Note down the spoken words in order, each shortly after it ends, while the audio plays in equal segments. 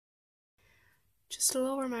Just a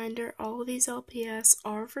little reminder, all of these LPS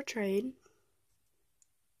are for trade.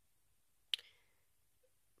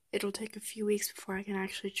 It'll take a few weeks before I can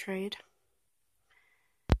actually trade.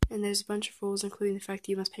 And there's a bunch of rules, including the fact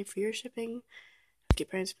that you must pay for your shipping,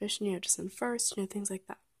 get parents' permission, you have to send first, things like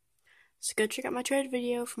that. So go check out my trade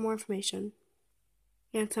video for more information.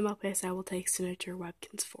 And some LPS I will take signature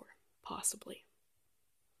webkinz for, possibly.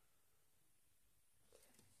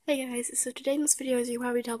 Hey guys, so today in this video, as you can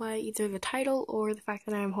probably tell by either the title or the fact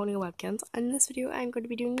that I am holding a webkinz, in this video I'm going to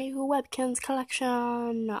be doing a webkinz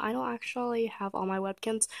collection. I don't actually have all my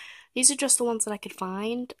webkinz. These are just the ones that I could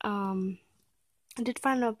find. I did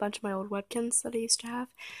find a bunch of my old webkinz that I used to have.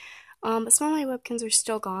 But some of my webkinz are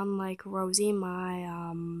still gone, like Rosie,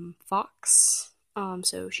 my fox.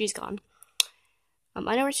 So she's gone.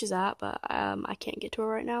 I know where she's at, but I can't get to her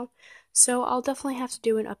right now. So I'll definitely have to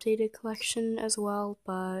do an updated collection as well,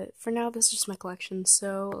 but for now this is just my collection,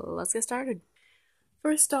 so let's get started.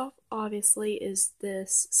 First off, obviously, is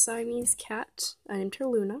this Siamese cat. I named her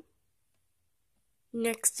Luna.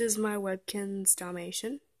 Next is my webkinz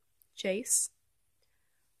Dalmatian, Chase.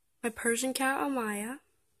 My Persian cat, Amaya.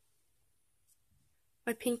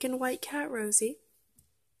 My pink and white cat, Rosie.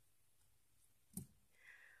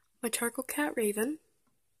 My charcoal cat, Raven.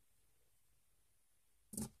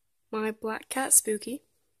 My black cat, Spooky.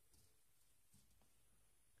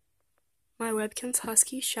 My webkinz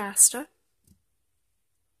husky, Shasta.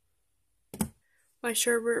 My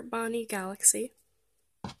sherbet Bonnie, Galaxy.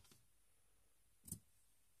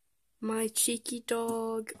 My cheeky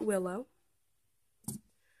dog, Willow.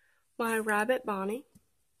 My rabbit, Bonnie.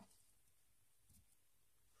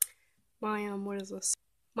 My, what is this?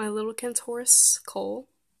 My littlekinz horse, Cole.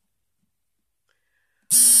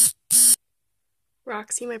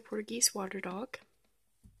 Roxy, my Portuguese water dog.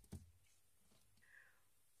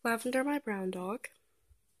 Lavender, my brown dog.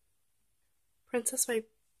 Princess, my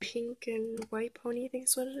pink and white pony, I think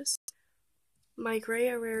is what it is. My gray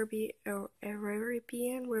Arabian,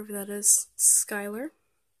 wherever that is, Skylar.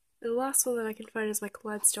 And the last one that I can find is my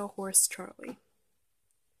Clydesdale horse, Charlie.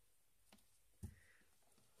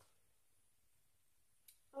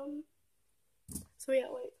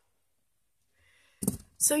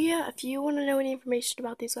 So yeah, if you want to know any information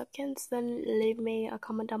about these webkinz, then leave me a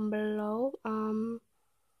comment down below,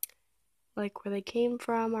 like where they came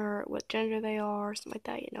from or what gender they are, something like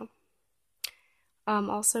that,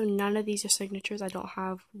 Also, none of these are signatures. I don't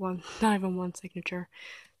have one, not even one signature.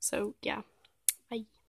 So yeah, bye.